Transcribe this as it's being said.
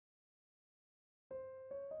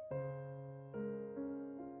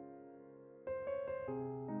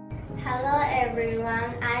Hello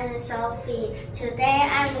everyone, I'm Sophie. Today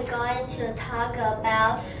I'm going to talk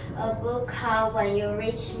about a book called When You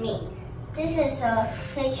Reach Me. This is a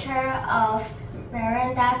picture of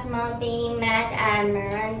Miranda's mom being mad at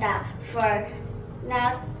Miranda for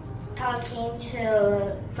talking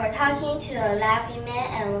to a laughing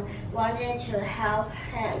man and wanted to help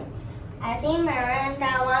him. I think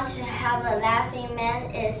Miranda wants to help the laughing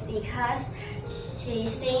man is because she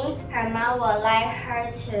thinks her mom would like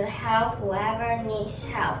her to help whoever needs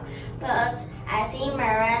help. But I think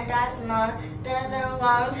Miranda's mom doesn't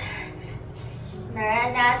want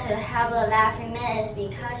Miranda to help the laughing man is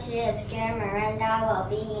because she is scared Miranda will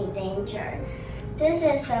be in danger. This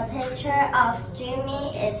is a picture of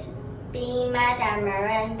Jimmy is being mad at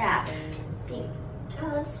Miranda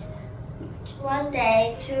because one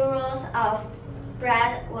day 2 rolls of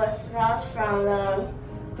bread was lost from the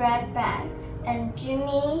bread bag, and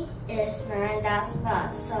Jimmy is Miranda's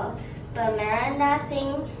boss. But Miranda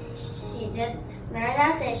said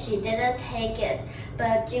she didn't take it,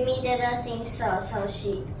 but Jimmy didn't think so, so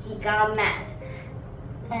he got mad.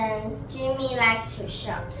 And Jimmy likes to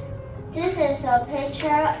shout. This is a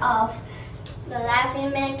picture of the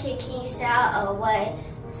laughing man kicking Sal away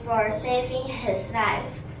for saving his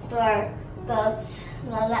life, but the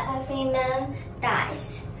laughing man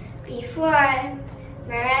dies. Before,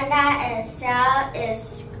 Miranda and Sal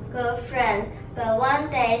is good friends, but one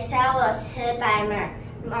day Sal was hit by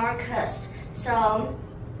Marcus. So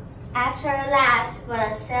after that,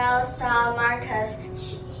 when Sal saw Marcus,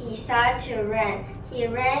 he started to run. He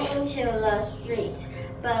ran into the street,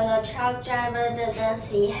 but the truck driver didn't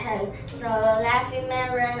see him. So the laughing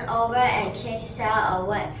man ran over and kicked Sal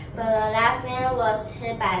away, but the laughing man was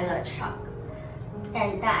hit by the truck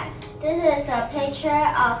and died. This is a picture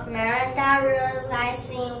of Miranda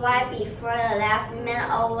realizing why before the laughing man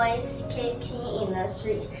always kicking in the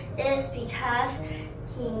street. It is because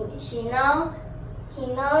he knows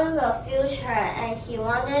the future and he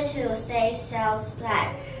wanted to save Sal's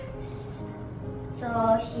life.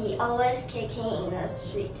 So he always kicking in the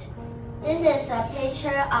street. This is a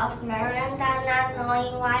picture of Miranda not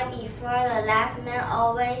knowing why before the laughing man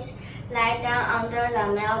always lie down under the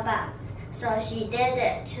mailbox. So she did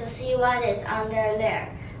it to see what is under there.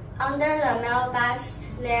 Under the mailbox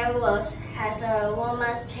there has a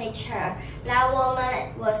woman's picture. That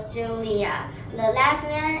woman was Julia. The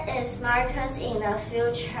laughing man is Marcus in the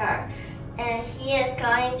future, and he is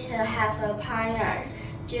going to have a partner,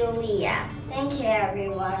 Julia. Thank you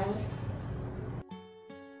everyone.